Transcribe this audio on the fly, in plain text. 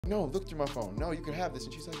No, look through my phone. No, you can have this.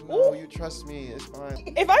 And she's like, no, you trust me. It's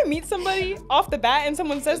fine. If I meet somebody off the bat and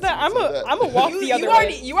someone says that, I'm a walk the other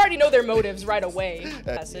way. You already know their motives right away.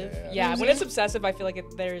 Obsessive. Yeah. When it's obsessive, I feel like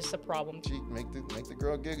there's a problem. Make the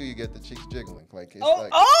girl giggle. You get the cheeks jiggling. Like it's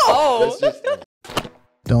Oh.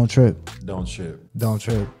 Don't trip. Don't trip. Don't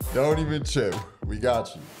trip. Don't even trip. We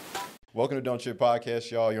got you. Welcome to Don't Trip Podcast,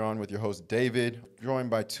 y'all. You're on with your host, David, joined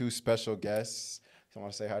by two special guests. I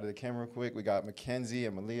want to say hi to the camera quick. We got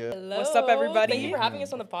Makenzie&Malia. Hello. What's up, everybody? Thank you for having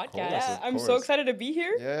us on the podcast. Yeah, I'm so excited to be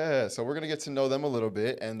here. Yeah, so we're going to get to know them a little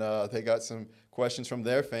bit, and they got some questions from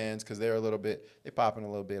their fans because they're popping a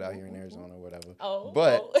little bit out here in Arizona or whatever.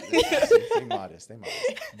 But they modest.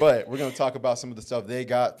 But we're going to talk about some of the stuff they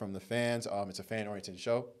got from the fans. It's a fan-oriented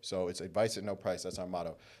show, so it's advice at no price. That's our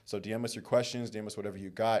motto. So DM us your questions, DM us whatever you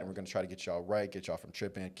got, and we're going to try to get y'all right, get y'all from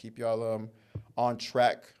tripping, keep y'all on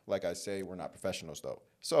track. Like I say, we're not professionals, though.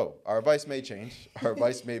 So our advice may change. Our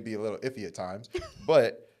advice may be a little iffy at times,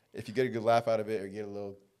 but if you get a good laugh out of it or get a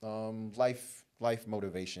little life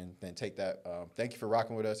motivation, then take that. Thank you for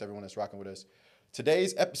rocking with us, everyone that's rocking with us.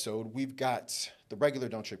 Today's episode, we've got the regular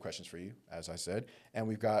Don't Trip questions for you, as I said, and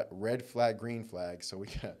we've got red flag, green flag. So we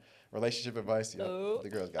got relationship advice. Yep, the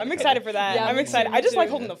girls got I'm excited for that. Yeah, I'm excited. I just like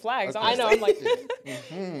holding the flags. Okay. I know. I'm like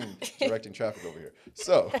directing traffic over here.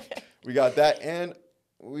 So we got that, and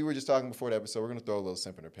we were just talking before the episode. We're gonna throw a little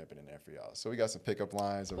simping or pimping in there for y'all. So we got some pickup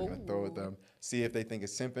lines that we're gonna throw at them, see if they think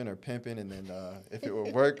it's simping or pimping, and then if it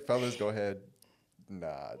will work, fellas, go ahead.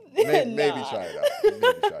 Maybe try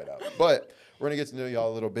it out. But we're gonna get to know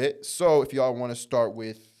y'all a little bit. So if y'all want to start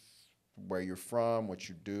with where you're from, what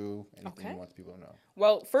you do, anything you want people to know.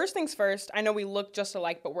 Well, first things first, I know we look just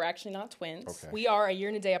alike, but we're actually not twins. Okay. We are a year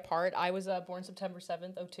and a day apart. I was born September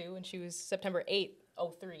 7th, 2002, and she was September 8th,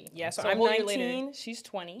 2003. Yeah, so a I'm whole year 19, later. she's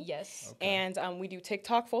 20. Yes. Okay. And we do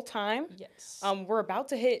TikTok full time. Yes. We're about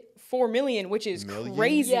to hit 4 million, which is Million?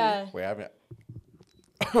 crazy. Yeah. Wait, I haven't.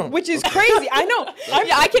 Which is crazy. I know.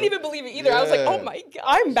 I can't even believe it either. I was like, Yeah. oh my God.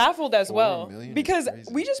 I'm baffled as 4 well million is because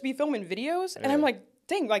crazy. we just be filming videos, and Yeah. I'm like,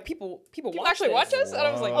 dang, like people actually watch us? And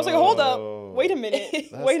I was like, hold up, Whoa. wait a minute,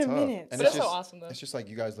 That's wait a tough. minute. And But it's that's so just, awesome, though. It's just like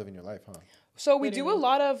you guys living your life, huh? So we do a Literally.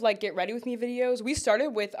 lot of like get ready with me videos. We started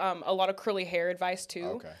with a lot of curly hair advice too.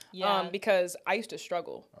 Okay. Yeah. Because I used to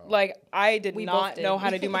struggle. Like I did We not both know did. how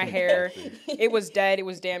to do my hair. It was dead. It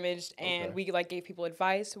was damaged, and Okay. we like gave people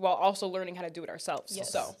advice while also learning how to do it ourselves.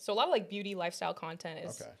 Yes. So So a lot of like beauty, lifestyle content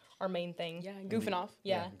is Okay. our main thing. yeah, goofing off.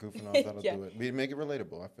 Yeah. Goofing off, that'll Yeah. do it. We make it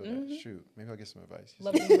relatable. I feel that. Shoot, maybe I'll get some advice.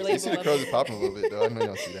 Love being You relatable. see the love curls being- are popping a little bit, though. I know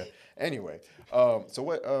y'all see that. Anyway, so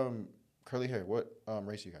what, curly hair, what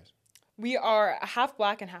race are you guys? We are half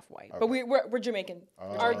black and half white, but Okay. we're Jamaican.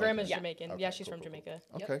 Our Oh, grandma's okay. Jamaican. Okay, Yeah, she's cool, from cool, cool. Jamaica.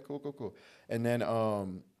 Yep. Okay, cool. And then,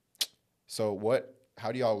 so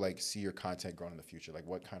how do y'all like see your content growing in the future? Like,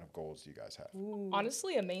 what kind of goals do you guys have?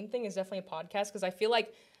 Honestly, a main thing is definitely a podcast because I feel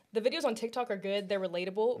like the videos on TikTok are good, they're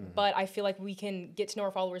relatable, but I feel like we can get to know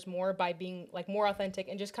our followers more by being like more authentic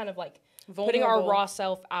and just kind of like putting our Vulnerable. raw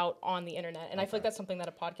self out on the internet. And I feel like that's something that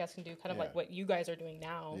a podcast can do, kind of Yeah. like what you guys are doing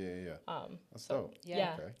now. Yeah. That's so, dope.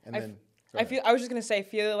 yeah. Okay. And I then, go I ahead. was just gonna say,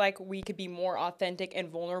 feel like we could be more authentic and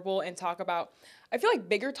vulnerable and talk about, I feel like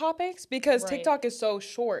bigger topics because Right. TikTok is so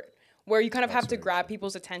short, where you kind of have to very grab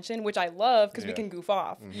people's attention, which I love because we Yeah. can goof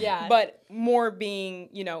off. Yeah. But more being,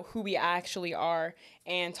 who we actually are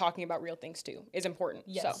and talking about real things too is important.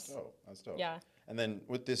 Yes. So That's dope. Yeah. And then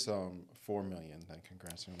with this 4 million, then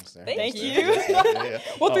congrats on us there. Thank Thank Almost you. there. Yeah.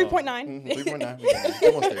 well, 3.9. 3.9.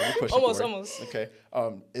 Almost there. We're pushing Almost, for it. almost. Okay.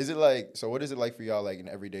 Is it like, so what is it like for y'all, like in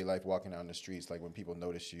everyday life, walking down the streets, like when people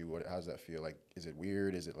notice you, how does that feel? Like, is it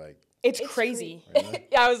weird? Is it like, It's It's crazy. really?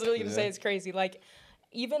 Yeah, I was really gonna Yeah. say it's crazy. Like,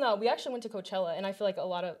 even we actually went to Coachella, and I feel like a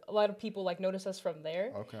lot of people like notice us from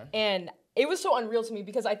there. Okay. And it was so unreal to me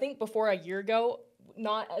because I think before a year ago,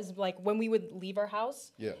 not as like when we would leave our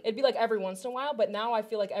house, Yeah. it'd be like every once in a while. But now I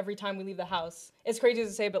feel like every time we leave the house, it's crazy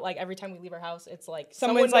to say, but like every time we leave our house, it's like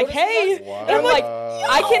Someone's someone like, notices "Hey!" us. Wow. And I'm like,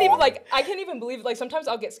 I can't even believe it. Like sometimes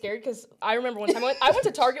I'll get scared because I remember one time I went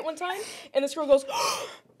to Target one time, and this girl goes,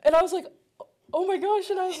 and I was like, oh my gosh,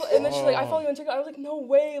 and I was, and then she's like, I follow you on TikTok. I was like, no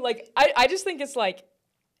way. Like I just think it's like,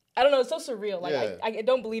 I don't know, it's so surreal. Like Yeah. I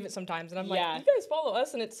don't believe it sometimes, and I'm Yeah. like, you guys follow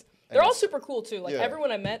us, and they're all it's- super cool too. Like yeah.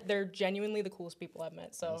 everyone I met, they're genuinely the coolest people I've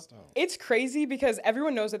met. So That's dope. It's crazy because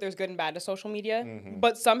everyone knows that there's good and bad to social media,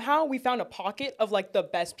 but somehow we found a pocket of like the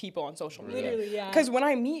best people on social media. literally, yeah. Because when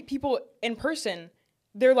I meet people in person,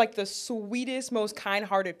 they're like the sweetest, most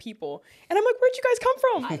kind-hearted people, and I'm like, where'd you guys come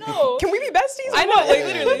from? I know. Can we be besties? I or know, what? like,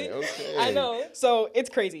 literally. Okay. I know. So it's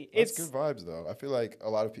crazy. That's It's good vibes though. I feel like a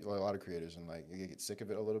lot of people, a lot of creators, and like you get sick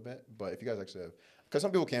of it a little bit. But if you guys actually have Because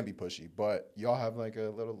some people can be pushy, but y'all have like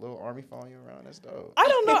a little army following you around. That's dope. I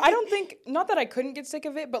don't know. I don't think, not that I couldn't get sick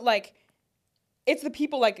of it, but like, it's the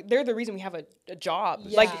people, like, they're the reason we have a job.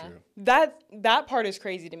 Yeah. Like, that part is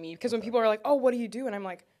crazy to me. Because when people are like, oh, what do you do? And I'm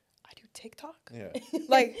like, I do TikTok. Yeah.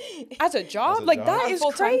 Like, as a job, like, that is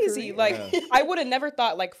full-time crazy. career. Like, I would have never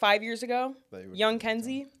thought, like, 5 years ago, young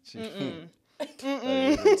Kenzie.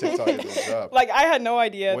 TikTok is a job. Like, I had no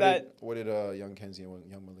idea What did young Kenzie and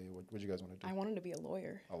young Malia, what did you guys want to do? I wanted to be a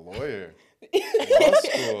lawyer. A lawyer? Law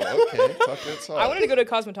school. Okay. Talk that talk. I wanted to go to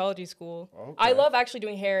cosmetology school. Okay. I love actually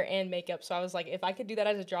doing hair and makeup, so I was like, if I could do that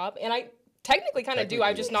as a job, and I technically kind of do.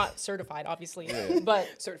 I'm just not certified, obviously. Yeah. But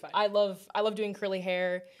Certified. I love doing curly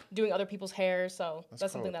hair, doing other people's hair, so that's cool.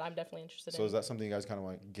 something that I'm definitely interested in. So is that something you guys kind of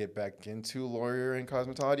want to get back into, lawyer and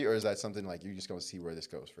cosmetology, or is that something like you're just going to see where this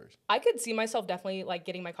goes first? I could see myself definitely like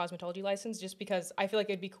getting my cosmetology license just because I feel like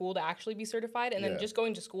it'd be cool to actually be certified and then just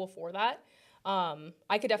going to school for that.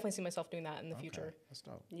 I could definitely see myself doing that in the future. That's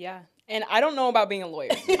dope. Yeah. And I don't know about being a lawyer.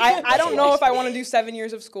 I don't know if I want to do 7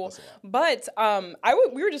 years of school. But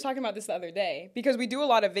we were just talking about this the other day because we do a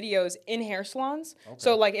lot of videos in hair salons. Okay.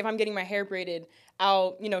 So like if I'm getting my hair braided,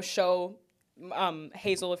 I'll, show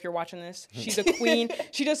Hazel, if you're watching this. She's a queen.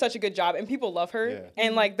 She does such a good job and people love her. Yeah.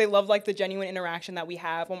 And like they love like the genuine interaction that we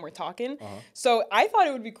have when we're talking. Uh-huh. So I thought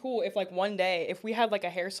it would be cool if like one day if we had like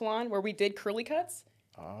a hair salon where we did curly cuts.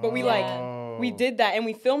 But we did that and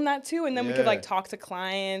we filmed that too, and then we could like talk to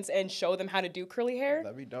clients and show them how to do curly hair.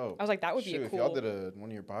 That'd be dope. I was like, that would be cool. If y'all did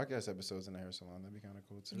one of your podcast episodes in a hair salon, that'd be kind of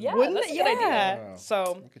cool too. Yeah, wouldn't that's it? a good idea. Yeah.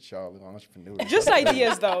 So look at y'all, little entrepreneurs. just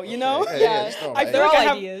ideas though, Yeah. I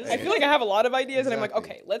feel like I have a lot lot of ideas, and I'm like,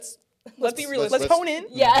 okay, let's be realistic. Let's hone in.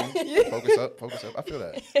 Yeah. Focus up. I feel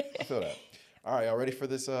that. All right, y'all ready for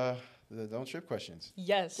this? The don't trip questions.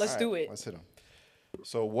 Yes. Let's do it. Let's hit them.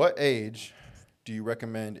 So, what age do you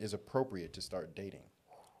recommend is appropriate to start dating?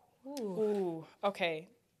 Ooh, okay.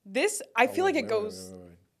 This, I feel like it goes...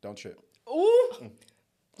 Wait. Don't trip. Ooh.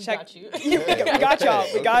 Check. Got you. We got y'all.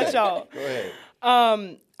 We got y'all. Go ahead.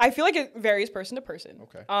 I feel like it varies person to person.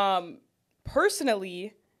 Okay.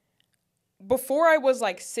 Personally, before I was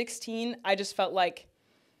like 16, I just felt like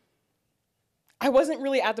I wasn't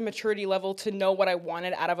really at the maturity level to know what I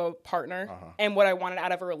wanted out of a partner and what I wanted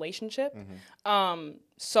out of a relationship.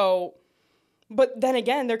 But then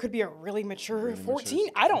again, there could be a really mature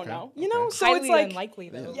 14. I don't know, So highly it's like unlikely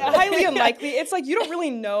though. Yeah, highly unlikely. It's like you don't really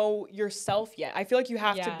know yourself yet. I feel like you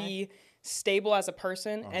have to be stable as a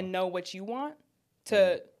person and know what you want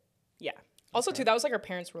to. Yeah. Also, too, that was like our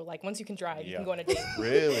parents' rule. Like, once you can drive, you can go on a date.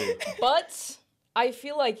 Really? But I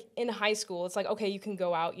feel like in high school, it's like, okay, you can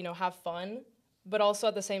go out, have fun. But also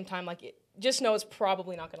at the same time, like, just know it's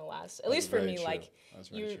probably not going to last. At least for me, true. like, That's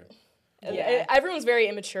very true. Yeah. Everyone's very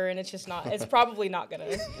immature, and it's probably not going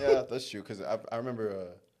to. Yeah, that's true. Because I remember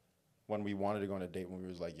when we wanted to go on a date when we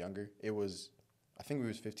was, like, younger, I think we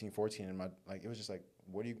was 15, 14, and it was just like,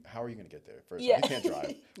 how are you going to get there first? Yeah. You can't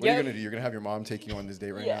drive. What are you going to do? You're going to have your mom take you on this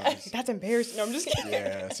date right now? That's embarrassing. No, I'm just kidding.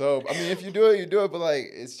 Yeah. So, I mean, if you do it, you do it. But, like,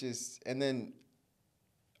 it's just, and then,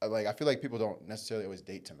 like, I feel like people don't necessarily always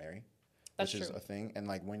date to marry. That's which is true. a thing. And,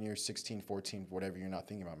 like, when you're 16, 14, whatever, you're not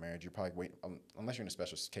thinking about marriage. You're probably waiting, unless you're in a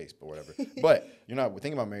special case, but whatever. But you're not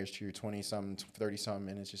thinking about marriage till you're 20-something, 30-something,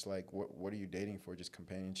 and it's just like, what are you dating for? Just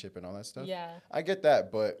companionship and all that stuff? Yeah. I get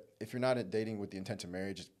that, but if you're not dating with the intent of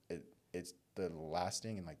marriage, it's the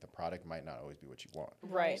lasting and, like, the product might not always be what you want.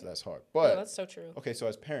 Right. So that's hard. But that's so true. Okay, so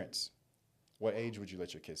as parents, what age would you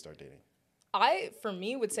let your kids start dating? For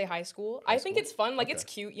me, would say high school. I think it's fun. Like, it's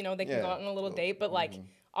cute, they can go out on a little date, but, like,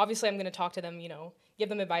 obviously I'm going to talk to them, give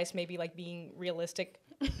them advice, maybe, like, being realistic.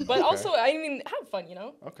 But also, I mean, have fun,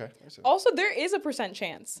 Okay. Also, there is a %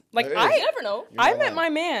 chance. Like, you never know. I met my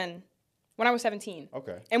man when I was 17.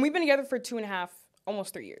 Okay. And we've been together for 2.5,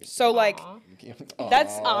 almost 3 years. So, like,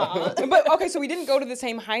 that's... But, okay, so we didn't go to the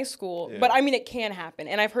same high school. Yeah. But, I mean, it can happen.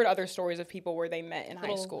 And I've heard other stories of people where they met in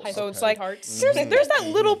high school. So it's like, there's that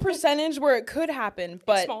little percentage where it could happen.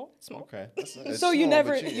 But Small. Okay. So you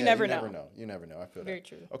never know. You never know. I feel Very that.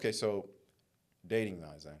 true. Okay, so dating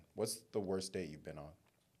wise then, what's the worst date you've been on?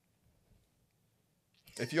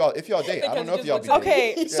 If y'all date, I don't know if y'all be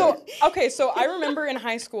dating. So I remember in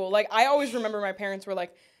high school, like, I always remember my parents were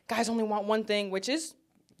like, guys only want one thing, which is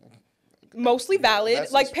mostly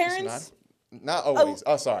valid. Like, parents... Not always.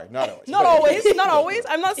 Sorry. Not always. Not always.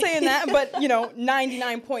 I'm not saying that, but,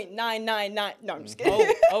 99.999... No, I'm just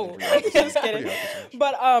kidding. Just kidding.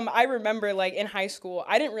 But I remember, like, in high school,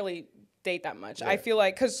 I didn't really date that much. Yeah. I feel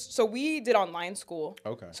like... So we did online school.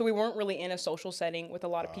 Okay. So we weren't really in a social setting with a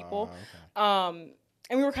lot of people. Okay.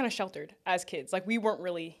 And we were kind of sheltered as kids. Like, we weren't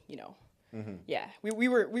really, Yeah, we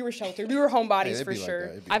were sheltered. We were homebodies Hey, for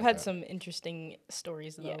sure. I've had some interesting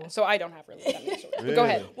stories though. Yeah, so I don't have really that many stories. Really? But go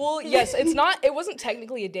ahead. Well, yes, it wasn't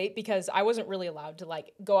technically a date because I wasn't really allowed to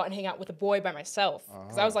like go out and hang out with a boy by myself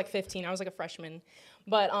because I was like 15. I was like a freshman.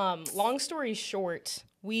 But long story short,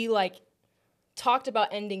 we like talked about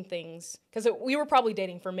ending things because we were probably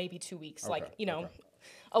dating for maybe 2 weeks,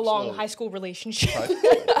 a long high school relationship.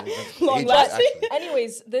 Long lasting.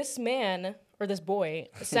 Anyways, this man or this boy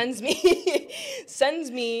sends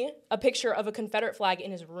me a picture of a Confederate flag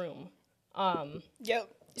in his room. Yep.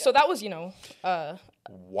 So that was,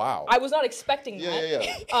 wow. I was not expecting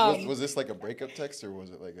that. Yeah. Was this like a breakup text or was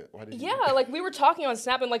it like why did you? Yeah, like we were talking on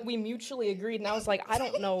Snap and like we mutually agreed and I was like, I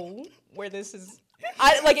don't know where this is.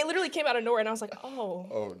 It literally came out of nowhere and I was like, oh.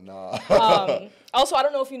 Oh nah. Also, I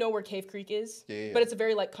don't know if you know where Cave Creek is, Yeah. but it's a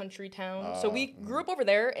very like country town. So we grew up over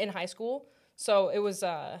there in high school. So it was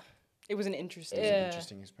an interesting. It was an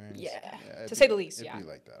interesting experience. Yeah, to it'd say be- the least. It'd Yeah, be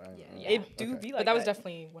like that. I don't know. It do Okay. be like but that was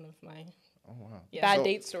definitely one of my Oh wow. Yeah. bad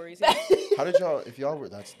date stories. How did y'all? If y'all were,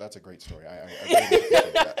 that's a great story. I really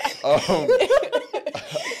appreciate that.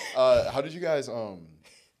 How did you guys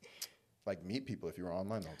like meet people if you were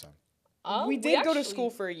online the whole time? We did go to school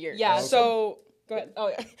for a year. Yeah, So go ahead. Oh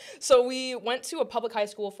yeah. So we went to a public high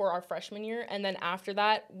school for our freshman year, and then after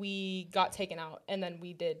that we got taken out, and then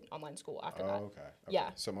we did online school after that. Okay. Yeah.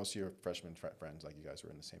 So most of your freshman friends, like you guys were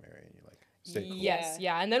in the same area, and you like stayed cool. Yes,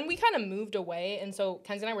 yeah. And then we kind of moved away, and so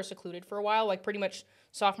Kenzie and I were secluded for a while, like pretty much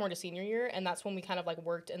sophomore to senior year, and that's when we kind of like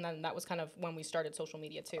worked, and then that was kind of when we started social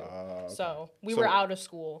media too. Okay. So we were out of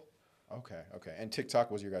school. Okay. And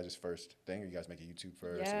TikTok was your guys' first thing, or you guys make a YouTube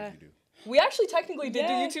first? Or Yeah. did you do? We actually technically did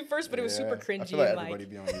Yeah. do YouTube first, but it was super cringy. I feel like and, everybody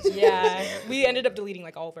be on YouTube. yeah, first, we ended up deleting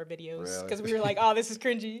like all of our videos Really? because we were like, oh, this is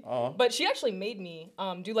cringy. Uh-huh. But she actually made me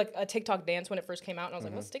do like a TikTok dance when it first came out, and I was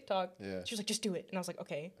like, what's TikTok? Yeah. She was like, just do it, and I was like,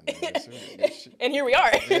 okay. And And here we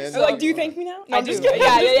are. Yeah, So like, do you thank me now? No, I I'm just do. kidding.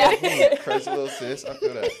 Yeah. crazy little sis. I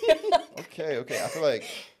feel that. Okay. I feel like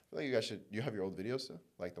you guys should. You have your old videos still,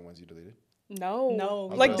 like the ones you deleted. No. I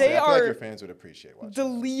was Like gonna they say, I feel like are your fans would appreciate watching.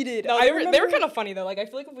 deleted. No, I they were remember kind of funny though. Like I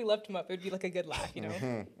feel like if we left them up, it would be like a good laugh, you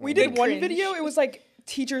know. we did Good one cringe. video. It was like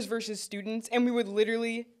teachers versus students, and we would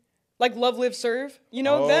literally like love, live, serve. You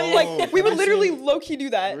know them. Oh, Like we would I literally see. low key do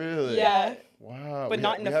that. Really? Yeah. Wow. But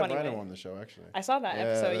not in a funny Rhino way. on the show actually. I saw that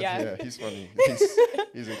episode. that's- Yeah. He's funny.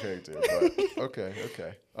 He's a character. But okay.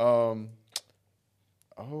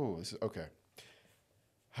 This is okay.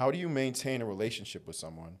 How do you maintain a relationship with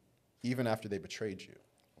someone even after they betrayed you?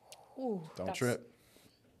 Ooh, Don't trip.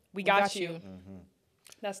 We got you.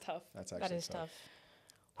 That's tough. That's actually that is tough.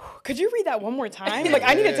 Could you read that one more time? Like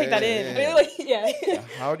I need to take that in. Yeah. Really? Yeah.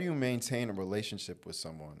 How do you maintain a relationship with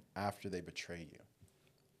someone after they betray you?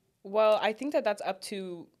 Well, I think that that's up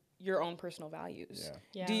to your own personal values.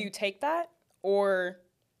 Yeah. Do you take that or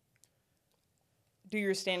do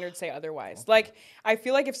your standards say otherwise? Like, I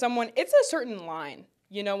feel like if someone, it's a certain line.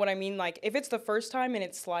 You know what I mean? Like, if it's the first time and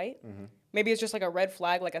it's slight, maybe it's just like a red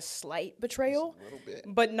flag, like a slight betrayal, a little bit.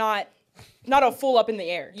 but not a full up in the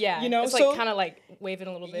air. Yeah. You know? It's So- like kind of like waving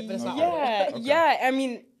a little bit, but it's not. Yeah. Okay. Yeah. I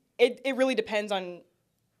mean, it really depends on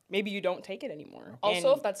maybe you don't take it anymore. Also,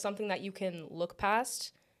 And- if that's something that you can look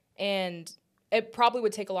past, and it probably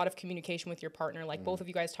would take a lot of communication with your partner, like both of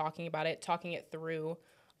you guys talking about it, talking it through.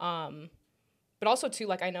 But also too,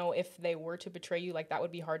 like I know if they were to betray you, like that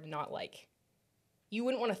would be hard to not like. You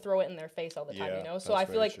wouldn't want to throw it in their face all the time, Yeah, you know? So that's I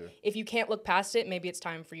feel very like true. if you can't look past it, maybe it's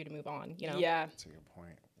time for you to move on, you know? Yeah. That's a good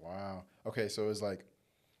point. Wow. Okay, so it's like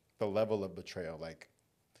the level of betrayal, like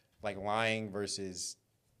lying versus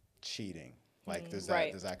cheating. Like does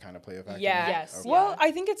Right. that kind of play a factor? Yeah. Yes. Okay. Well,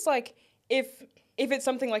 I think it's like if it's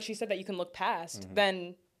something like she said that you can look past,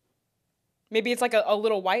 then maybe it's like a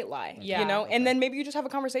little white lie, Yeah. you know? And then maybe you just have a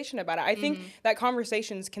conversation about it. I think that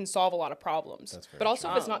conversations can solve a lot of problems. That's very But also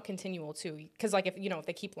true. if it's not continual too, because like if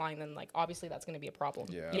they keep lying, then like obviously that's going to be a problem.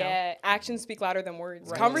 Yeah. you know? Yeah, actions speak louder than words.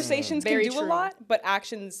 Right. Conversations Very can do a true. lot, but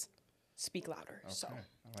actions speak louder. So Okay,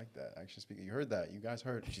 I like that. Action speaking. You heard that. You guys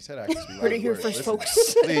heard. She said action speaking. Heard it here first,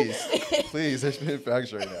 folks. Please. There's been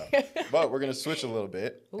facts right now. But we're gonna switch a little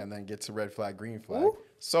bit and then get to red flag, green flag.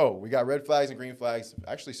 So we got red flags and green flags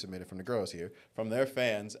actually submitted from the girls here, from their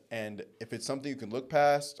fans. And if it's something you can look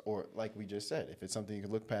past, or like we just said, if it's something you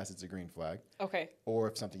can look past, it's a green flag. okay. Or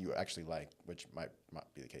if something you actually like, which might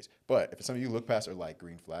not be the case. But if it's something you look past or like,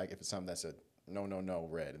 green flag. If it's something that's a no,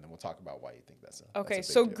 red, and then we'll talk about why you think that's a Okay, that's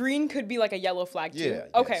a so big deal. green could be like a yellow flag too. Yeah.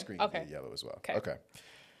 Okay. Green could Okay. be yellow as well. Okay.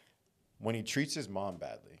 When he treats his mom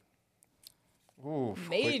badly. Ooh.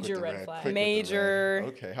 Major red flag. Major.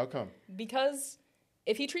 Okay. How come? Because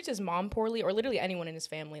if he treats his mom poorly, or literally anyone in his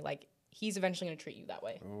family, like he's eventually going to treat you that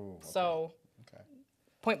way. Ooh, okay. So,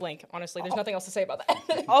 point blank, honestly, there's nothing else to say about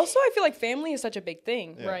that. Also, I feel like family is such a big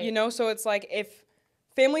thing, Right? You know, so it's like if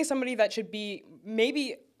family is somebody that should be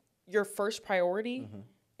maybe your first priority,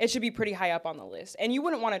 it should be pretty high up on the list. And you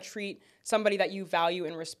wouldn't want to treat somebody that you value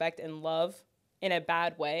and respect and love in a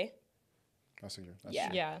bad way. That's true.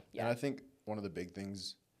 Yeah. And I think one of the big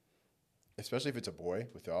things, especially if it's a boy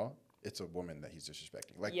with y'all, it's a woman that he's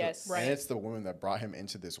disrespecting. Like, right. And it's the woman that brought him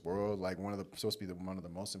into this world, like supposed to be one of the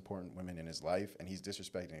most important women in his life, and he's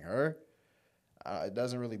disrespecting her. It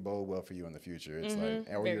doesn't really bode well for you in the future. It's like,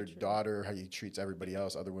 or your daughter, how he treats everybody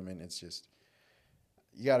else, other women. It's just,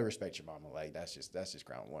 you gotta respect your mama. Like that's just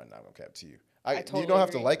ground one. I'm gonna cap to you. I totally you don't have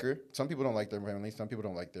agree. to like her. Some people don't like their family. Some people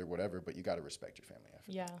don't like their whatever. But you gotta respect your family.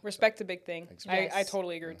 Yeah, respect's a big thing. I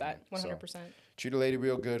totally agree with that. 100%. So, treat a lady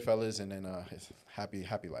real good, fellas, and then happy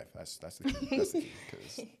life. That's the key. That's the key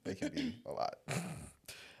because they can be a lot.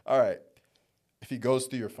 All right. If he goes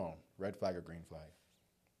through your phone, red flag or green flag?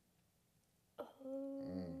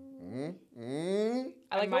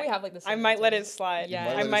 I like when we have like this. I might let it slide.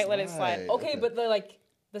 Yeah, I might let it slide. Okay, but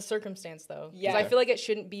the circumstance though. Yeah, I feel like it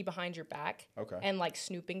shouldn't be behind your back. Okay. And like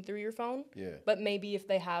snooping through your phone. Yeah. But maybe if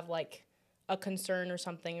they have like a concern or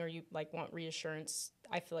something, or you like want reassurance,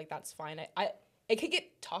 I feel like that's fine. It could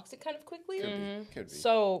get toxic kind of quickly. Could be.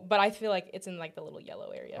 So, but I feel like it's in like the little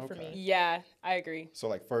yellow area for me. Yeah, I agree. So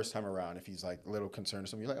like first time around, if he's like a little concerned or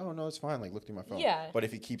something, you're like, oh no, it's fine. Like look through my phone. Yeah. But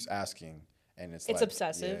if he keeps asking and it's like,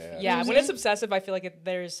 obsessive. Yeah. When it's obsessive, I feel like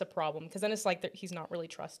there's a problem because then it's like he's not really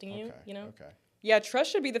trusting you. You know. Okay. Yeah,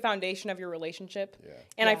 trust should be the foundation of your relationship. Yeah.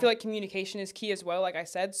 And I feel like communication is key as well, like I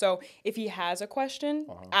said. So if he has a question,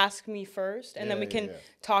 ask me first, and then we can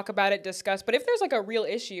talk about it, discuss. But if there's like a real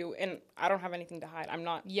issue and I don't have anything to hide, I'm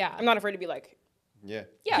not afraid to be like, yeah.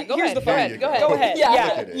 Yeah, go here's ahead. the phone. Go ahead. Go ahead.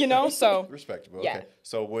 Yeah. You know, so. Respectable. Yeah. Okay.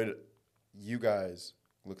 So would you guys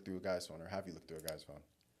look through a guy's phone or have you looked through a guy's phone?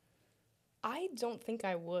 I don't think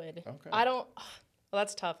I would. Okay. I don't. Well,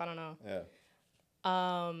 that's tough. I don't know. Yeah.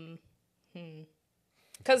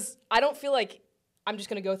 Because I don't feel like I'm just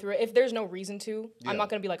gonna go through it. If there's no reason to, I'm not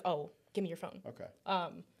gonna be like, oh, give me your phone. Okay.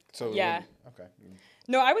 So yeah. Okay.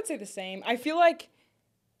 No, I would say the same. I feel like.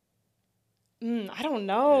 I don't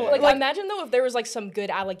know. Yeah. Like imagine though if there was like some good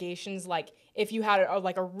allegations, like if you had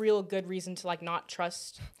like a real good reason to like not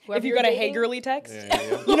trust whoever if you got dating. a hey girly text,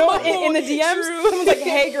 Yeah. you know, in the DMs, someone's like,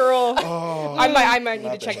 hey girl. Oh, I might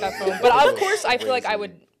need to check that phone. But of course, I feel like I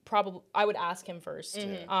would ask him first.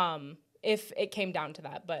 If it came down to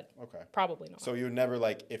that, but probably not. So you would never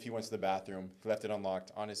like if he went to the bathroom, left it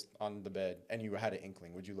unlocked on the bed, and you had an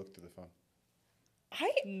inkling, would you look through the phone?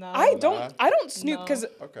 I don't snoop because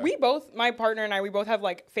we both, my partner and I, we both have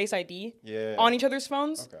like Face ID on each other's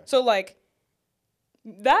phones. Okay. So like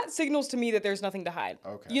that signals to me that there's nothing to hide.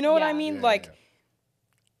 Okay. You know what I mean? Yeah, like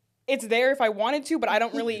it's there if I wanted to, but I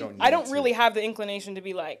don't really really have the inclination to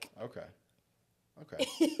be like. Okay.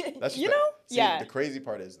 That's you know? See, the crazy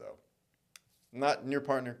part is though, not your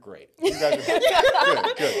partner, great. You guys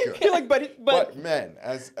are good. You're like, but men,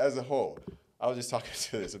 as a whole, I was just talking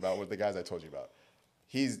to this about what the guys I told you about.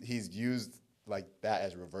 He's used like that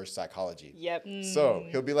as reverse psychology. Yep. So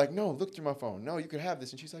he'll be like, no, look through my phone. No, you can have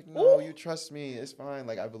this. And she's like, no, you trust me. It's fine.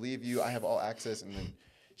 Like, I believe you. I have all access. And then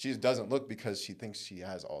she just doesn't look because she thinks she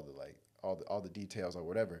has all the details or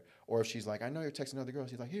whatever. Or if she's like, I know you're texting other girls.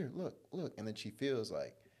 She's like, here, look. And then she feels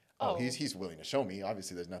like, he's willing to show me.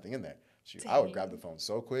 Obviously, there's nothing in there. I would grab the phone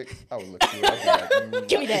so quick. I would look through it. I'd be like,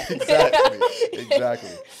 give me that.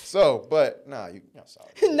 Exactly. So, but nah, you're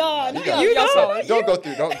solid. You're solid. Don't go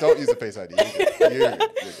through. Don't use the Face ID.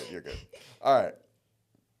 You're good. All right.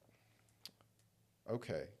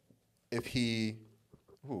 Okay. If he,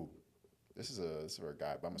 this is for a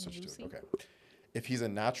guy, but I'm gonna switch it to it. Okay. If he's a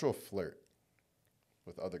natural flirt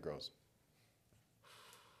with other girls.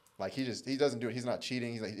 Like he doesn't do it. He's not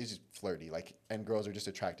cheating. He's just flirty. Like, and girls are just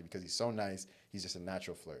attracted because he's so nice. He's just a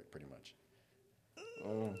natural flirt, pretty much.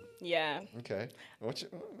 Yeah. Okay. Okay.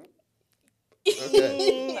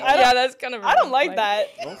 That's kind of. I don't like that.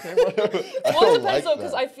 Okay. Well, it depends though,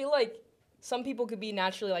 because I feel like some people could be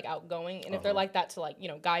naturally like outgoing, and if they're like that to like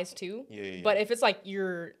guys too. Yeah. But if it's like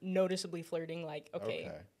you're noticeably flirting, like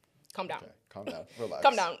okay. Calm down. Okay. Calm down. Relax.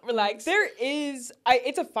 Calm down. Relax. There is,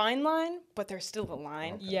 it's a fine line, but there's still a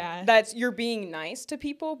line. Okay. Yeah. That's you're being nice to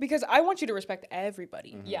people because I want you to respect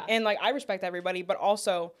everybody. Mm-hmm. Yeah. And like I respect everybody, but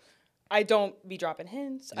also I don't be dropping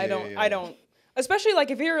hints. I don't. Especially like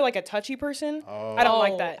if you're like a touchy person, I don't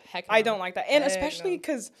like that. Heck no. I don't like that. And especially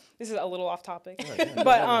because this is a little off topic,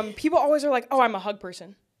 but people always are like, "Oh, I'm a hug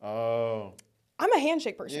person." Oh. I'm a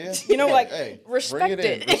handshake person. Yeah. You know, like respect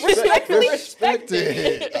it. Respect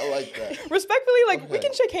it. I like that. Respectfully, like we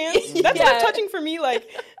can shake hands. That's enough touching for me. Like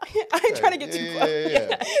I ain't trying to get too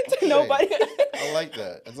close to nobody. I like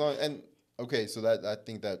that. As long okay, so that I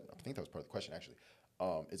think that was part of the question actually.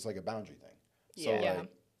 It's like a boundary thing. So like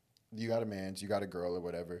you got a man, you got a girl or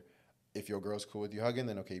whatever. If your girl's cool with you hugging,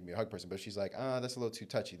 then okay, you can be a hug person. But if she's like, that's a little too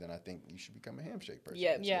touchy, then I think you should become a handshake person.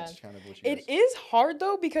 It's kind of what it is hard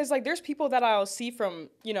though, because like there's people that I'll see from,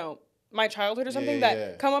 you know, my childhood or something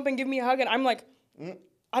that come up and give me a hug, and I'm like,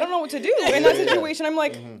 I don't know what to do in that situation. I'm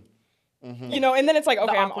like, you know, and then it's like,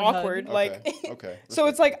 okay, I'm awkward. Like, so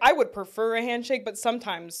it's like I would prefer a handshake, but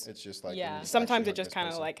sometimes it's just like, sometimes it just kind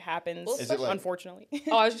of like happens, unfortunately.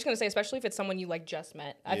 Oh, I was just gonna say, especially if it's someone you like just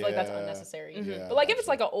met, I feel like that's unnecessary. But like if it's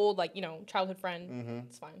like an old, like, you know, childhood friend,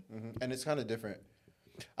 it's fine. And it's kind of different.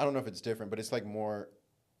 I don't know if it's different, but it's like more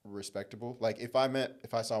respectable. Like if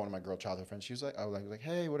I saw one of my girl childhood friends, she was like, I was like,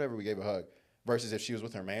 hey, whatever, we gave a hug. Versus if she was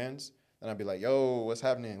with her mans, then I'd be like, yo, what's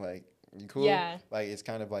happening? Like, you cool? Yeah. Like it's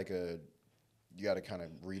kind of like you got to kind of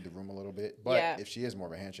read the room a little bit. But if she is more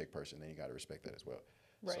of a handshake person, then you got to respect that as well.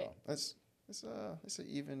 Right. So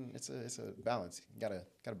it's a balance. You gotta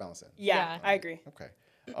balance that. Yeah, I agree. Okay.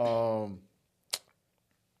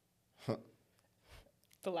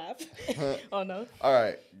 The laugh. Oh no. All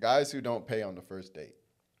right, guys who don't pay on the first date.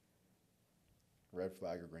 Red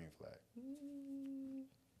flag or green flag?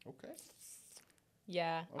 Okay.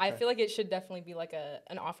 Yeah, I feel like it should definitely be like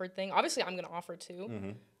an offered thing. Obviously, I'm gonna offer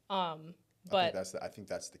too. But I think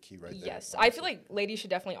that's the key right there. Yes, honestly. I feel like ladies should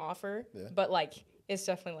definitely offer, but like it's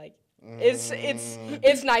definitely like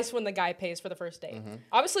it's nice when the guy pays for the first date.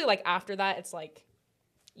 Obviously, like after that, it's like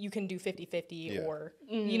you can do 50-50 or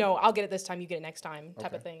you know, I'll get it this time, you get it next time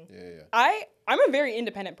type of thing. I'm a very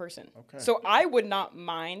independent person, so I would not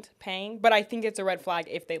mind paying, but I think it's a red flag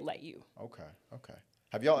if they let you. Okay.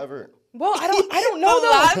 Have y'all ever? Well, I don't know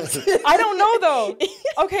though. I don't know though.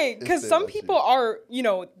 Okay, because some people are, you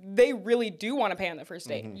know, they really do want to pay on the first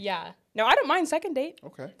date. Yeah. No, I don't mind second date.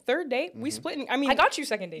 Okay. Third date, we split. I mean, I got you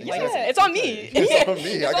second date. Yeah. Like, it's on me. It's on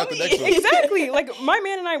me. I got the next one. Exactly. Like my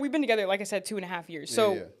man and I, we've been together, like I said, 2.5 years.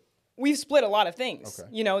 So we've split a lot of things. Okay.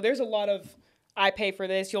 You know, there's a lot of I pay for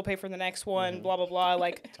this, you'll pay for the next one, blah blah blah.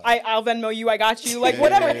 Like I'll Venmo you, I got you, like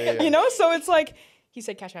whatever. You know, so it's like. He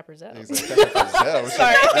said Cash App or Zelle.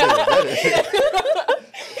 Sorry.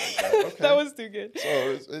 That was too good.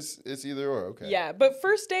 So it's either or, okay. Yeah, but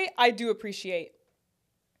first date, I do appreciate.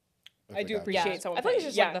 Someone. I think it's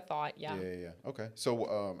just like the thought, Yeah. Okay.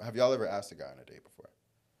 So have y'all ever asked a guy on a date before?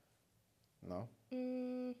 No?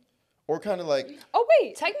 Or kind of like. Oh,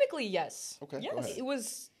 wait. Technically, yes. Okay. Yes. It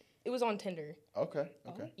was on Tinder. Okay.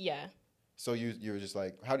 Yeah. So you were just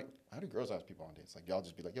like, how do girls ask people on dates? Like y'all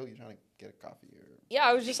just be like, yo, you trying to get a coffee or? Yeah,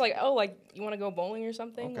 I was just like, oh, like you want to go bowling or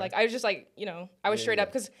something? Okay. Like I was just like, you know, I was straight up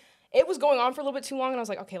because it was going on for a little bit too long, and I was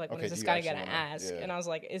like, okay, like when is this guy gonna ask? And I was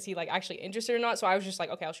like, is he like actually interested or not? So I was just like,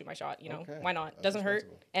 okay, I'll shoot my shot. You know, why not? Doesn't hurt.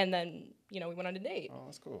 And then you know we went on a date. Oh,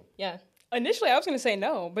 that's cool. Yeah. Initially, I was gonna say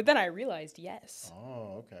no, but then I realized yes.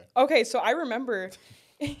 Oh, okay. Okay, so I remember.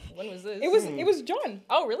 When was this? It was John.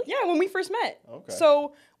 Oh, really? Yeah, when we first met. Okay.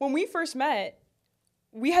 So when we first met,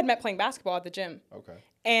 we had met playing basketball at the gym. Okay.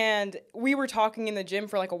 And we were talking in the gym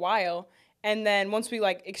for like a while. And then once we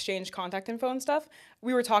like exchanged contact info and stuff,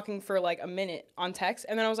 we were talking for like a minute on text.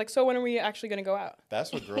 And then I was like, so when are we actually going to go out?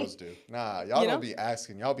 That's what girls do. Nah, y'all don't be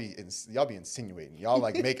asking. Y'all be insinuating. Y'all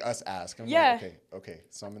like make us ask. I'm like, okay.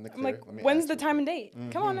 So I'm in the clear. I'm like, when's the time and date?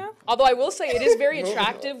 Come on now. Although I will say it is very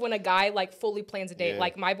attractive when a guy like fully plans a date.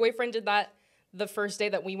 Like my boyfriend did that the first day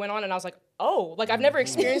that we went on, and I was like, oh, like I've never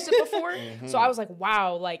experienced it before. So I was like,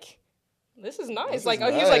 wow, like this is nice. He was like,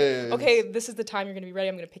 okay, this is the time you're gonna be ready.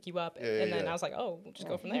 I'm gonna pick you up, and then I was like, oh, we'll just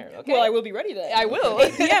go from there. Okay. Well, I will be ready then. I will.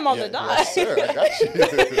 8 p.m. on the dot. Yes, sir. I got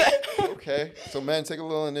you. Okay. So men, take a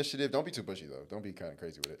little initiative. Don't be too pushy though. Don't be kind of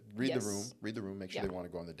crazy with it. Read the room. Make sure they want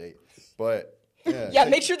to go on the date. But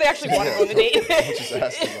make sure they actually want to go on the date. Just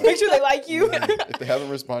ask them, like, make sure they like you. If they haven't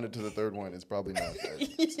responded to the third one, it's probably not.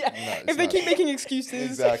 If they keep making excuses.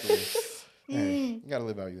 Exactly. Hey, you gotta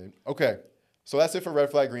live out your life. Okay. So that's it for red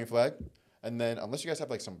flag, green flag. And then, unless you guys have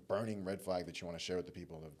like some burning red flag that you want to share with the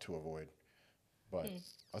people to avoid, but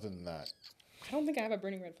other than that, I don't think I have a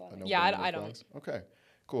burning red flag. I don't. Okay,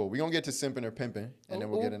 cool. We're gonna get to simping or pimping, and then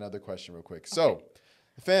we'll get another question real quick. So,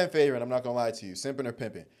 the fan favorite, I'm not gonna lie to you, simping or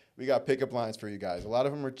pimping. We got pickup lines for you guys. A lot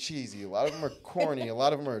of them are cheesy. A lot of them are corny. A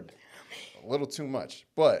lot of them are a little too much,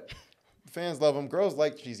 but fans love them. Girls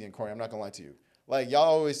like cheesy and corny. I'm not gonna lie to you. Like y'all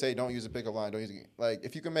always say, don't use a pickup line. Don't use it. Like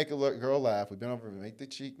if you can make a girl laugh, we've been over. Make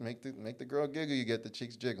the girl giggle. You get the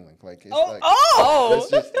cheeks jiggling. Like it's That's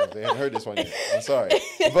just, they haven't heard this one yet. I'm sorry,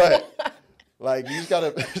 but like you just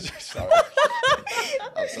gotta. Sorry.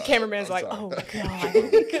 I'm sorry. The cameraman's I'm like, sorry. oh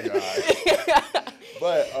god.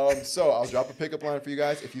 But so I'll drop a pickup line for you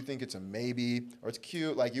guys. If you think it's a maybe or it's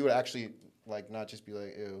cute, like you would actually like not just be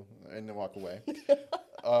like ew and then walk away.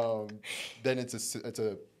 Then it's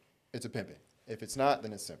a pimping. If it's not,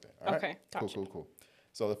 then it's simping. All right? Okay, gotcha. Cool.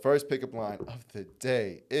 So the first pickup line of the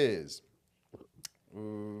day is,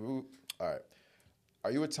 all right.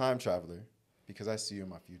 Are you a time traveler? Because I see you in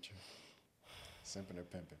my future. Simping or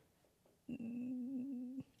pimping?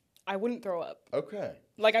 I wouldn't throw up. Okay.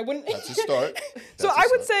 Like I wouldn't. That's a start. So I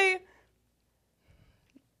would say,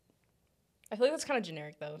 I feel like that's kind of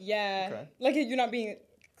generic though. yeah. Okay. Like you're not being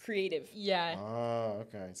creative. Yeah. Oh,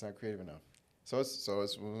 okay. It's not creative enough. So it's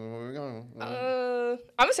where we going? I'm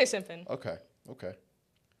gonna say simping. Okay.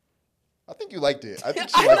 I think you liked it. I think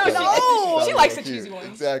I she don't liked it. know, I think she thought likes it was the cheesy cute. ones.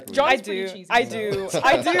 Exactly. John- I It's pretty do. cheesy, I so. do.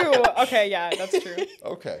 I do. Okay, yeah, that's true.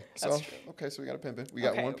 Okay. So we got a pimping. We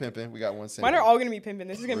got one pimping. We got one simping. Mine are all gonna be pimping.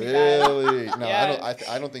 This is gonna be bad. Really? No, Yeah.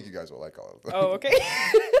 I don't think you guys will like all of them. Oh, okay.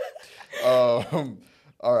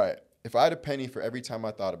 All right. If I had a penny for every time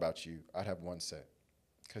I thought about you, I'd have one set.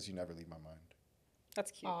 Because you never leave my mind.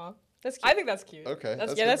 That's cute. Aw. That's cute. I think that's cute. Okay.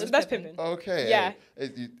 That's pimping. Okay. Yeah. Hey,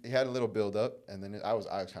 he had a little build up, and then I was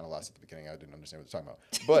kind of lost at the beginning. I didn't understand what they're talking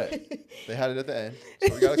about. But they had it at the end.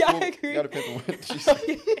 So we got a Yeah, cool, I agree. we got a pimping one. She's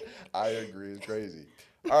like, I agree. It's crazy.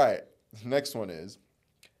 All right. Next one is,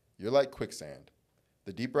 you're like quicksand.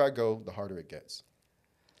 The deeper I go, the harder it gets.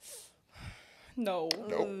 No.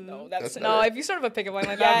 Nope. No, that's That's no. No, if you start with a pickup line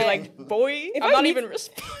like that, I'd be like, boy, If I'm I not meet- even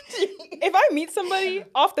responding. If I meet somebody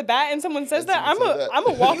off the bat and someone says And that, someone says that. I'm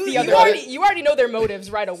a walk the You other got way. it. you already know their motives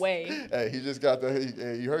right away. Hey, he just got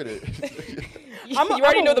the. You heard it. You I'm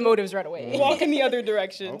already a- know the motives right away. Walk in the other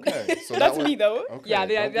direction. Okay, so That's that me one- though. Okay, Yeah,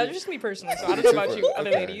 don't that's be- just me personally. So I don't know about you, other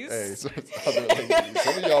Okay, ladies. Hey, so it's other ladies.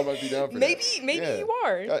 Some of y'all might be down for Maybe that. Yeah. you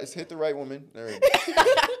are. Guys, hit the right woman. There.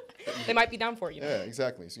 They might be down for you. Yeah,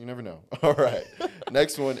 exactly. So you never know. All right.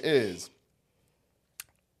 Next one is,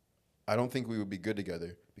 I don't think we would be good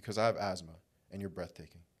together because I have asthma and you're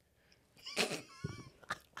breathtaking.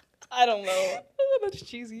 I don't know. Oh, that's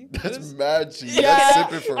cheesy. That's mad cheesy. Yeah, That's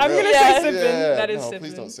sipping for I'm real. gonna say sipping. Yeah. That is no, please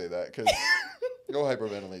sipping. don't say that because go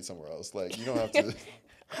hyperventilate somewhere else. Like you don't have to.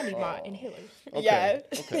 I need my inhaler. Okay, Yeah.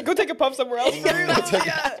 okay. Go take a puff somewhere else. For real.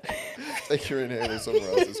 Take your inhaler somewhere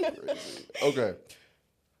else. It's crazy. Okay.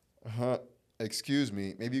 Excuse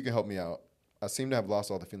me. Maybe you can help me out. I seem to have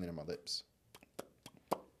lost all the feeling in my lips.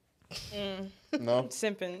 No?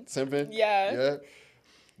 Simping. Simping? Yeah. Yeah?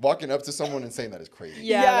 Walking up to someone and saying that is crazy.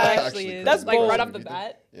 Yeah, Yeah. that Actually actually crazy. is. That's like bold. right off the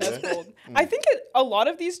bat. Yeah? That's bold. I think a lot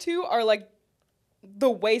of these two are like the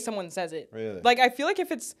way someone says it. Really? Like I feel like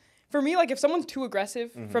if it's for me, like if someone's too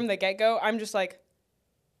aggressive from the get go, I'm just like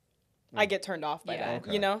I get turned off by Yeah. that.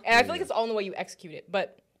 Okay. You know? And I feel like it's all in the way you execute it,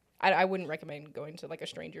 but I wouldn't recommend going to like a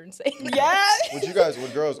stranger and saying that. Yeah. Would you guys,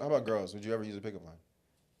 how about girls? Would you ever use a pickup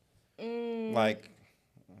line? Like,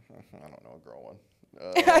 I don't know, a girl one.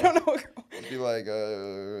 I don't know. Girl. It'd be like,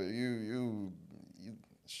 you,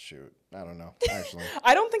 shoot. I don't know, actually.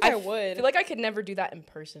 I don't think I I would. feel like I could never do that in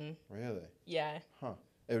person. Really? Yeah. Huh.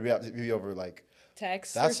 It'd be over like,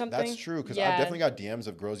 text or that's something. true, because Yeah. I've definitely got DMs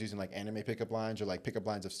of girls using like anime pickup lines or like pickup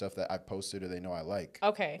lines of stuff that I posted or they know I like.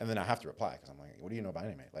 Okay. And then I have to reply because I'm like, what do you know about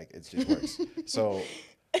anime? Like, it just works. So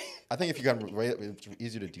I think if you can relate, it's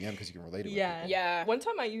easier to DM because you can relate it Yeah. with Yeah. One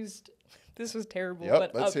time I used, this was terrible. people.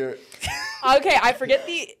 but, Yep, let's hear it. Okay, I forget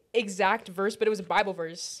the exact verse, but it was a Bible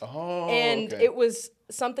verse. Oh, And okay. it was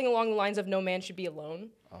something along the lines of "No man should be alone."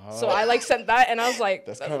 So Oh. I like sent that, and I was like,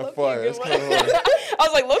 That's kind of low-key a fire. good That's one." kind of hard. I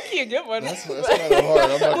was like, low key a good one. That's kind of hard. I'm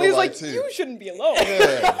not Well, gonna he's lie like, to you. you shouldn't be alone.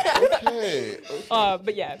 Yeah. Okay.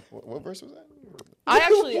 But yeah, What verse was that? I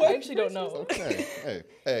actually don't know. Okay.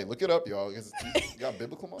 Hey, look it up, y'all. 'Cause you got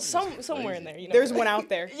biblical money. Somewhere in there, you know. There's one out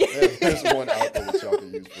there. Yeah, there's one out there that y'all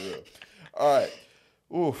can use for real. All right.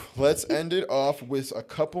 Ooh, let's end it off with a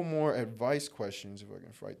couple more advice questions if I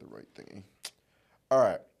can write the right thingy. All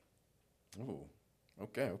right. Ooh.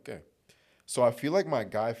 Okay. So I feel like my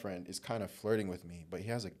guy friend is kind of flirting with me, but he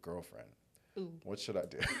has a girlfriend. Ooh. What should I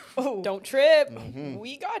do? Oh, Don't trip.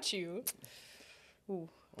 we got you. Ooh.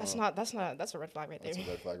 That's a red flag right there. That's a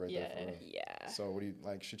red flag right there. For real. Yeah. So what do you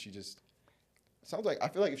like? Should she just? Sounds like I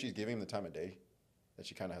feel like if she's giving him the time of day, that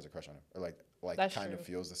she kind of has a crush on him, or like That's kind of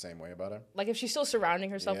true. feels the same way about him. Like if she's still surrounding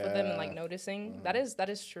herself with him and like Yeah. noticing, that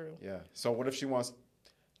is true. Yeah. So what if she wants?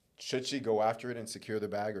 Should she go after it and secure the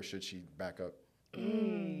bag, or should she back up?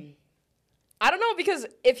 I don't know, because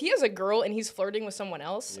if he has a girl and he's flirting with someone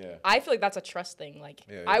else, I feel like that's a trust thing. Like,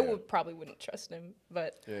 I wouldn't trust him,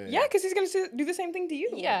 but yeah, because he's gonna do the same thing to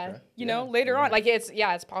you. Yeah, okay. You know, later on, like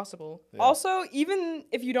it's possible. Yeah. Also, even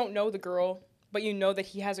if you don't know the girl, but you know that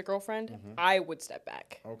he has a girlfriend, I would step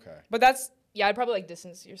back. Okay, but that's I'd probably like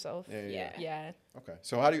distance yourself. Yeah. Okay,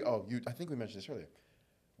 so how do you? I think we mentioned this earlier.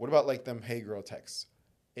 What about like them hey girl texts?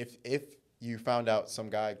 If you found out some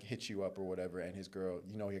guy hit you up or whatever, and his girl,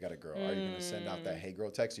 you know, he got a girl. Are you gonna send out that hey girl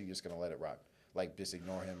text, or are you just gonna let it rock, like just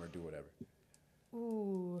ignore him or do whatever?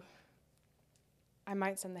 Ooh, I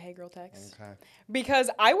might send the hey girl text. Okay. Because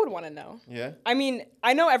I would want to know. Yeah. I mean,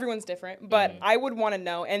 I know everyone's different, but I would want to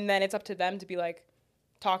know, and then it's up to them to be like,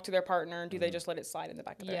 talk to their partner. Do they just let it slide in the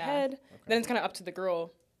back of their head? Okay. Then it's kind of up to the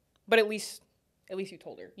girl, but at least you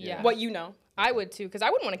told her. Yeah. What you know. I would too, because I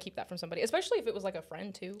wouldn't want to keep that from somebody, especially if it was like a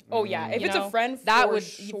friend too. Oh yeah, if it's a friend, that would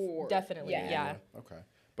sure. Definitely. Yeah. Okay,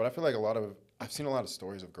 but I feel like I've seen a lot of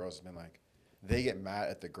stories of girls have been like, they get mad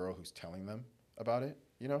at the girl who's telling them about it,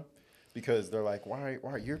 you know, because they're like, why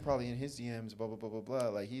you're probably in his DMs, blah blah blah blah blah,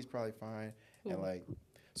 like he's probably fine, and like,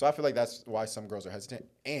 so I feel like that's why some girls are hesitant,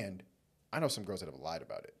 and I know some girls that have lied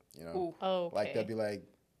about it, you know, okay. Like they'll be like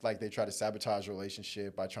they try to sabotage a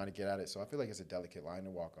relationship by trying to get at it. So I feel like it's a delicate line to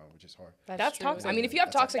walk on, which is hard. That's toxic. I mean, if you have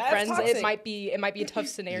toxic friends, it might be a tough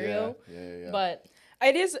scenario. Yeah. But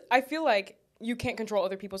it is. I feel like you can't control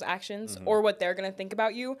other people's actions or what they're gonna think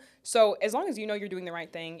about you. So as long as you know you're doing the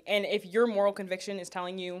right thing, and if your moral conviction is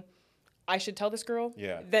telling you, I should tell this girl,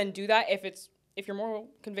 then do that. If your moral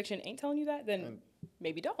conviction ain't telling you that, then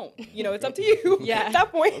maybe don't. You know, it's up to you. At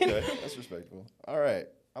that point. Okay, that's respectable. All right,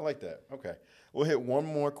 I like that. Okay. We'll hit one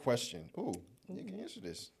more question. Ooh, you can answer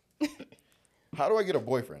this. How do I get a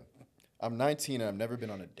boyfriend? I'm 19 and I've never been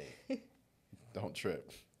on a date. Don't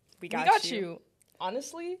trip. We got you.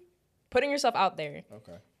 Honestly, putting yourself out there.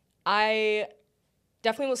 Okay. I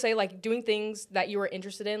definitely will say, like, doing things that you are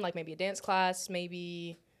interested in, like maybe a dance class,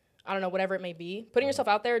 maybe, I don't know, whatever it may be. Putting yourself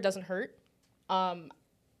out there doesn't hurt.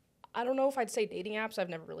 I don't know if I'd say dating apps. I've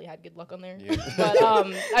never really had good luck on there. Yeah. But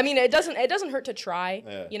I mean, it doesn't hurt to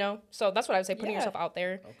try, you know? So that's what I would say, putting yourself out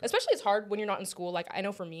there. Okay. Especially it's hard when you're not in school. Like, I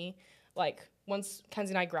know for me, like, once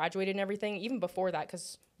Kenzie and I graduated and everything, even before that,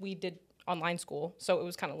 because we did online school, so it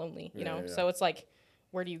was kind of lonely, you know? Yeah. So it's like,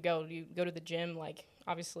 where do you go? Do you go to the gym? Like,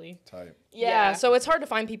 obviously. Type. Yeah, so it's hard to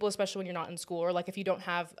find people, especially when you're not in school, or, like, if you don't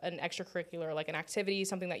have an extracurricular, like an activity,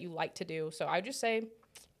 something that you like to do. So I would just say,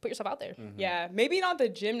 put yourself out there. Yeah, maybe not the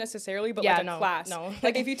gym necessarily, but like a class. No.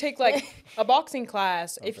 Like if you take like a boxing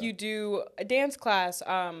class, if you do a dance class,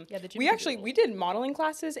 the gym we did modeling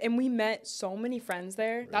classes and we met so many friends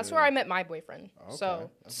there. That's where I met my boyfriend. Okay.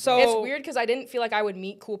 So it's weird because I didn't feel like I would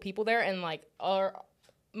meet cool people there, and like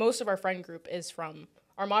most of our friend group is from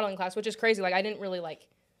our modeling class, which is crazy. Like I didn't really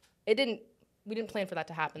we didn't plan for that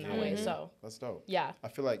to happen that way. So that's dope. Yeah, I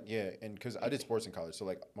feel like and because I did sports in college, so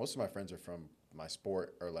like most of my friends are from my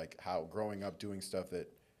sport, or like how growing up doing stuff that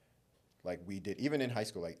like we did even in high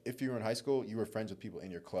school. Like if you were in high school, you were friends with people in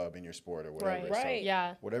your club, in your sport, or whatever. Right.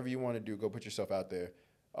 So whatever you want to do, go put yourself out there.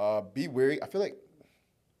 Be wary. I feel like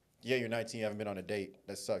you're 19, you haven't been on a date.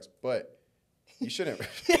 That sucks, but you shouldn't.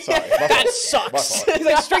 Sorry, that sucks. He's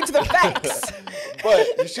like straight to the facts. But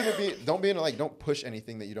you shouldn't don't push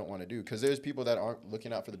anything that you don't want to do, because there's people that aren't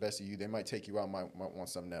looking out for the best of you. They might take you out, might want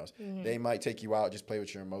something else. They might take you out, just play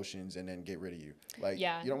with your emotions, and then get rid of you. Like you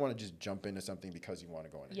don't want to just jump into something because you want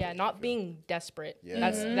to go in. Yeah, not being desperate. Yeah,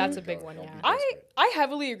 that's a big one. Yeah, I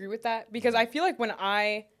heavily agree with that, because I feel like when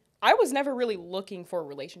I was never really looking for a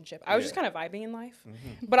relationship. I was just kind of vibing in life.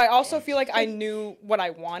 But I also feel like I knew what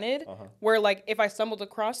I wanted, where like if I stumbled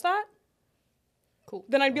across that, cool,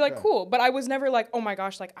 then I'd be like, cool. But I was never like, oh my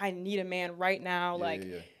gosh, like I need a man right now.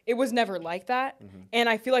 It was never like that. And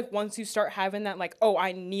I feel like once you start having that, like, oh,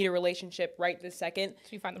 I need a relationship right this second, so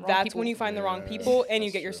you find the wrong that's people. when you find the wrong people and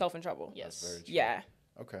you get yourself in trouble. Yes. Yeah.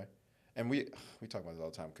 Okay. And we talk about this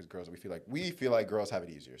all the time, because girls, we feel like girls have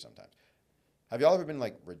it easier sometimes. Have y'all ever been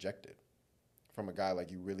like rejected from a guy like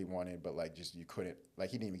you really wanted, but like just you couldn't, like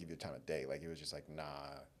he didn't even give you the time of day, like it was just like, nah,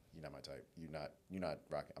 you're not my type, you're not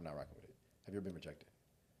rocking, I'm not rocking with it. Have you ever been rejected?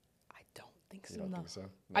 I don't think so. You don't think so? No.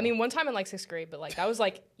 I mean, one time in like 6th grade, but like that was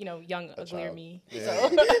like, you know, young, uglier me. Yeah. So.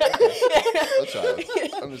 A child.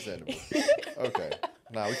 Understandable. Okay.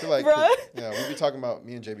 Nah, we feel like we be talking about,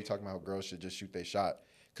 me and Jay be talking about how girls should just shoot their shot,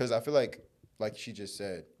 because I feel like she just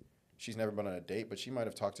said, she's never been on a date, but she might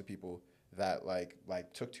have talked to people that like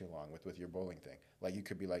took too long with your bowling thing. Like you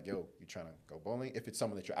could be like, yo, you trying to go bowling? If it's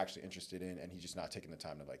someone that you're actually interested in and he's just not taking the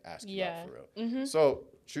time to like ask you out for real. So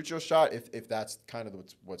shoot your shot if that's kind of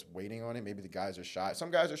what's waiting on it. Maybe the guys are shy. Some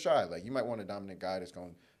guys are shy. Like you might want a dominant guy that's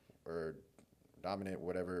going, or dominant,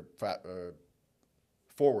 whatever,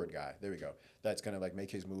 forward guy. There we go. That's gonna like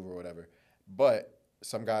make his move or whatever. But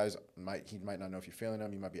some guys he might not know if you're feeling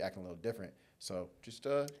them. You might be acting a little different. So just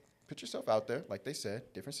put yourself out there, like they said,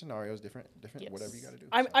 different scenarios, different whatever you got to do.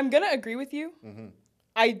 I'm gonna agree with you. Mm-hmm.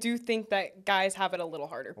 I do think that guys have it a little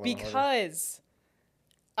harder because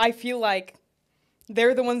I feel like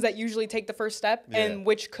they're the ones that usually take the first step, and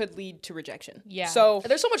which could lead to rejection. Yeah. So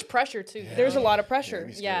there's so much pressure too. Yeah. There's a lot of pressure.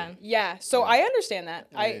 Yeah. So I understand that.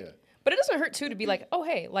 But it doesn't hurt too to be like, oh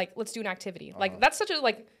hey, like let's do an activity. Like that's such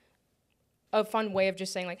a fun way of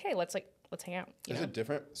just saying like, hey, let's hang out. Is it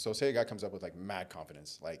different? So say a guy comes up with like mad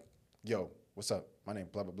confidence, like, yo, what's up? My name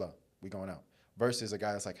blah blah blah. We going out. Versus a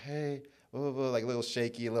guy that's like, hey, blah blah blah, like a little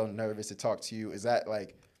shaky, a little nervous to talk to you. Is that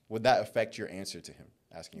like, would that affect your answer to him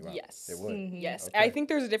asking you out? Yes. It would. Mm-hmm. Yes. Okay. I think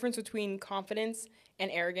there's a difference between confidence and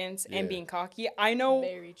arrogance and being cocky. I know.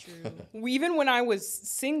 Very true. Even when I was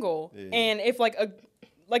single, and if like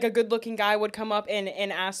a good-looking guy would come up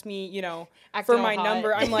and ask me, you know, for my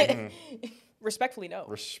number, I'm like, respectfully, no.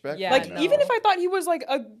 Respectfully, like, no. even if I thought he was like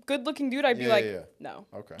a good-looking dude, I'd be like, no.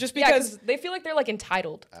 Okay. Just because they feel like they're like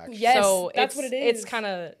entitled. Actually. Yes, so that's what it is. It's kind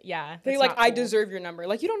of They like, I deserve your number.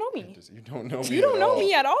 Like, you don't know me. You don't know me. You don't know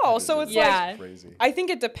me at all. So it's like crazy. I think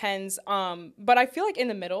it depends. But I feel like in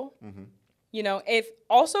the middle, you know, if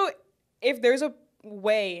there's a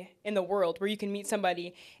way in the world where you can meet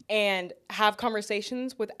somebody and have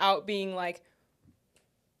conversations without being like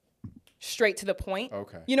straight to the point.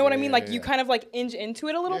 Okay. You know what I mean? Like you kind of like inch into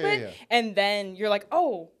it a little bit and then you're like,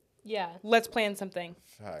 oh, yeah, let's plan something.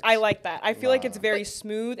 Facts. I like that. I feel like it's very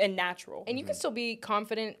smooth and natural. And you can still be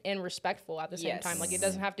confident and respectful at the same time. Like it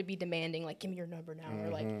doesn't have to be demanding, like, give me your number now,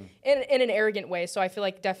 or like in an arrogant way. So I feel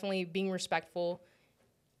like definitely being respectful.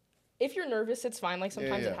 If you're nervous, it's fine. Like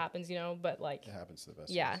sometimes it happens, you know, but like it happens to the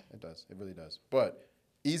best. Yeah, it does. It really does. But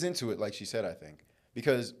ease into it, like she said, I think,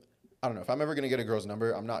 because I don't know if I'm ever gonna get a girl's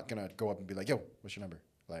number, I'm not gonna go up and be like, yo, what's your number?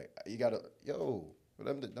 Like you gotta, yo,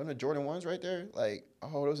 them the Jordan 1s right there. Like,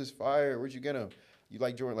 oh, those is fire. Where'd you get them? You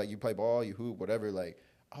like Jordan? Like you play ball, you hoop, whatever. Like,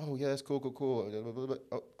 oh yeah, that's cool.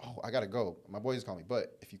 Oh, I gotta go. My boys just call me.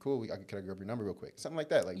 But if you cool, can I grab your number real quick? Something like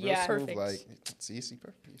that. Like real smooth. Perfect. Like see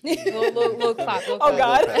perfect. little clap. Oh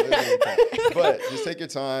God. Little clap. But just take your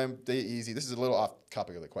time. Stay easy. This is a little off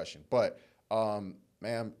topic of the question, but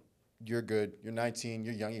ma'am, you're good. You're 19.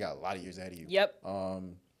 You're young. You got a lot of years ahead of you. Yep.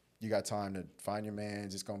 You got time to find your man.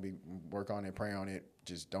 Just gonna be work on it, pray on it.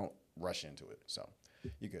 Just don't rush into it. So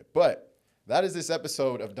you're good. But that is this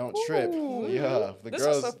episode of Don't Trip. Yeah, this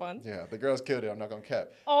was so fun. Yeah, the girls killed it. I'm not gonna cap.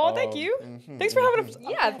 Oh, thank you. Thanks for having us.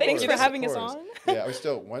 Yeah, thanks for having us on. Yeah, we're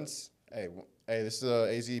still once. Hey, this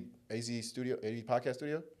is AZ Studio, AZ Podcast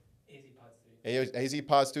Studio. AZ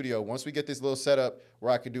Pod Studio. Once we get this little setup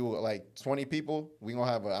where I could do like 20 people, I'm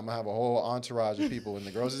gonna have a whole entourage of people, and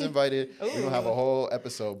the girls is invited. We're gonna have a whole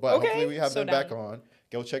episode, but hopefully we have them back on.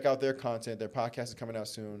 Go check out their content. Their podcast is coming out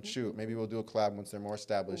soon. Shoot, maybe we'll do a collab once they're more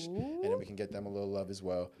established, and then we can get them a little love as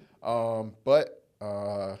well. But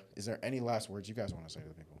is there any last words you guys want to say to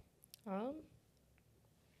the people?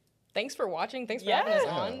 Thanks for watching. Thanks for having us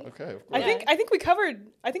on. Okay, of course. I think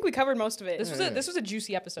we covered most of it. This was a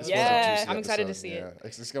juicy episode. Yeah, I'm excited to see it.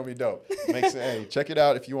 It's gonna be dope. Hey, check it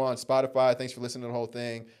out if you want. Spotify. Thanks for listening to the whole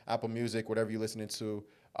thing. Apple Music, whatever you're listening to.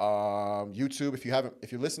 YouTube.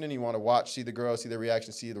 If you're listening, and you want to watch, see the girls, see their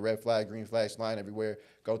reaction, see the red flag, green flags flying everywhere.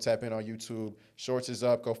 Go tap in on YouTube. Shorts is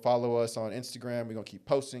up. Go follow us on Instagram. We're gonna keep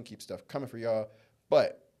posting, keep stuff coming for y'all.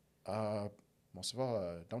 But most of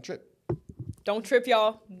all, don't trip. Don't trip,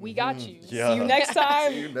 y'all. We got you. See you next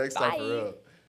time. See you next time for real.